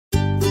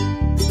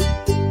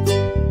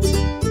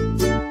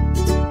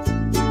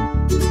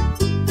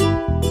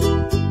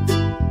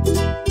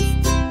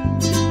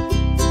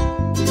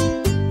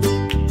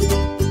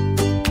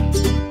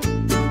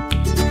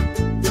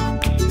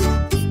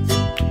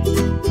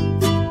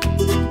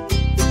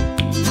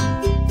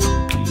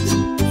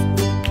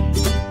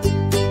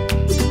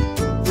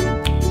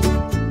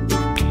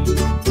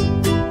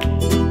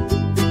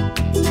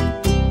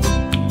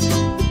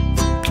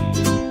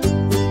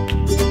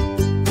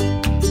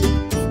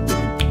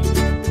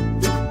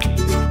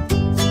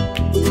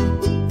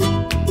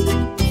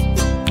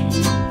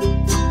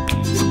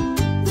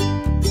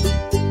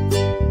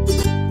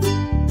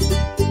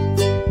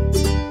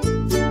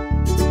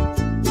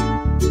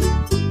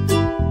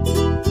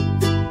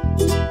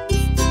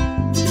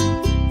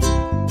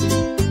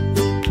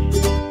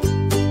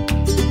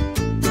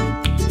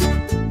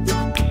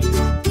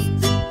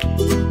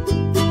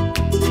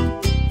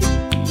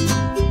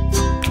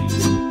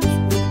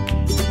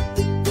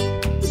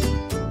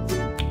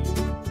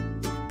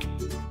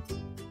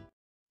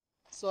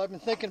So I've been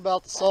thinking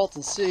about the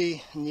Salton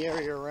Sea and the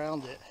area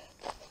around it.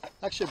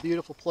 Actually a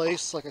beautiful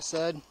place, like I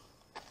said.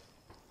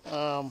 You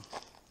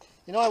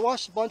know, I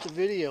watched a bunch of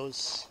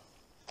videos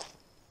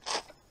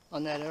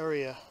on that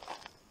area,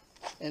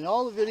 and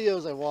all the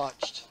videos I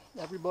watched,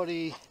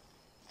 everybody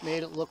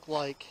made it look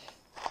like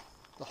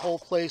the whole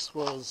place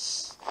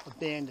was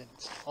abandoned.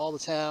 All the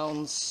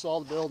towns, all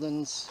the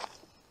buildings,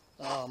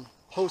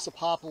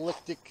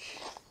 post-apocalyptic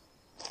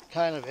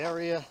kind of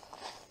area.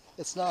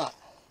 It's not.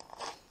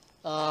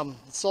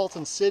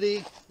 Salton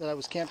City that I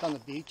was camped on the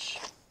beach.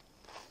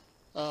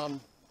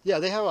 Yeah,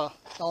 they have a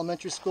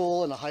elementary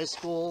school and a high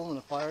school and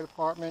a fire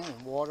department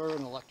and water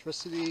and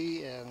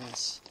electricity and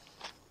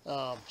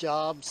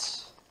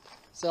jobs,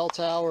 cell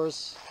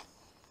towers.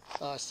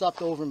 I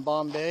stopped over in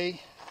Bombay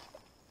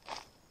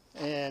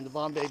and the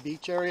Bombay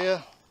beach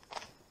area.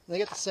 They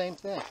get the same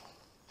thing.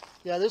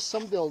 Yeah, there's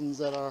some buildings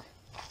that are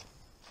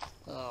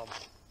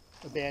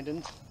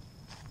abandoned,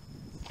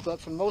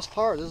 but for the most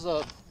part, there's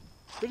a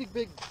pretty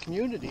big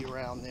community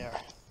around there,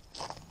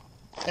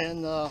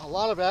 and a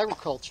lot of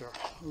agriculture.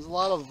 There's a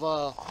lot of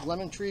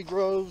lemon tree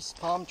groves,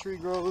 palm tree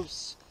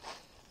groves,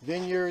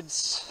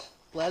 vineyards,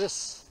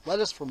 lettuce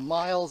for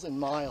miles and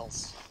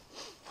miles.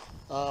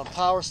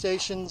 Power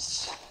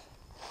stations.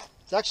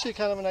 It's actually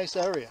kind of a nice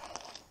area.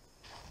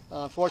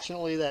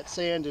 Unfortunately, that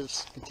sand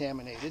is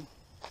contaminated,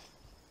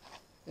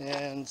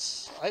 and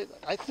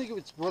I think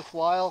it's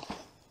worthwhile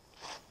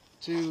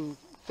to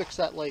fix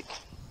that lake.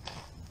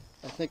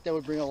 I think that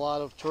would bring a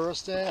lot of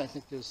tourists in. I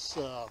think it's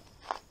a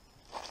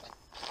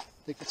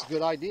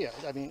good idea.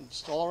 I mean,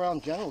 just all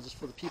around general, just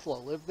for the people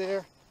that live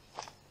there.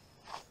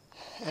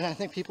 And I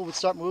think people would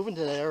start moving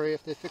to that area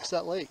if they fix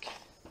that lake.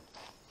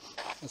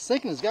 I was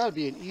thinking there's got to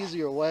be an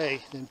easier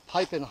way than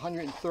piping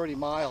 130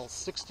 miles,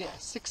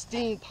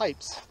 16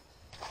 pipes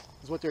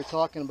is what they're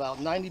talking about,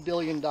 $90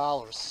 billion and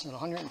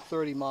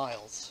 130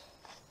 miles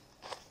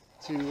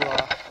to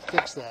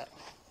fix that.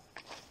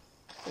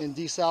 And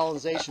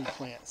desalination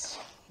plants,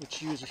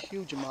 which use a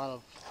huge amount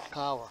of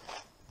power.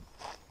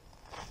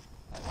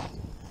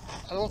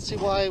 I don't see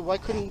why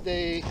couldn't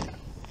they,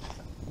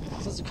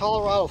 since the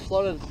Colorado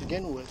flooded to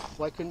begin with,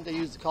 why couldn't they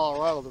use the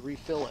Colorado to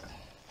refill it?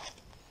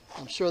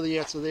 I'm sure the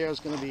answer there is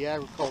going to be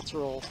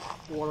agricultural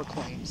water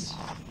claims.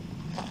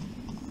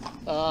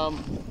 But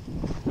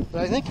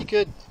I think you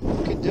could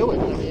do it.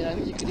 I mean, I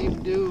think you could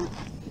even do,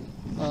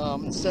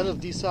 instead of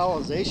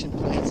desalination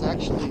plants,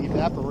 actually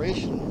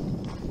evaporation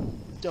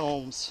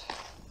domes.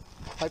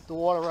 Pipe the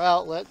water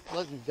out, let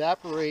it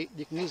evaporate.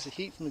 You can use the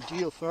heat from the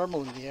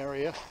geothermal in the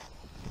area.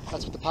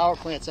 That's what the power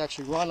plants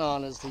actually run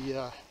on, is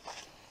the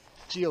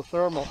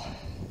geothermal.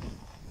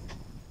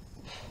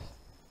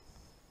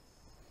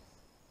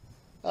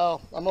 Oh,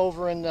 I'm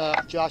over in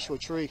Joshua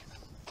Tree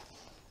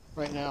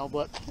right now,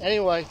 but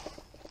anyway,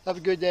 have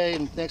a good day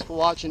and thanks for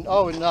watching.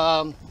 Oh,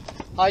 and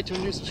hi to a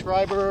new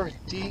subscriber,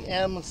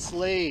 DM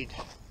Slade.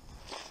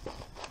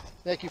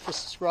 Thank you for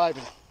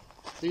subscribing.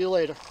 See you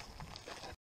later.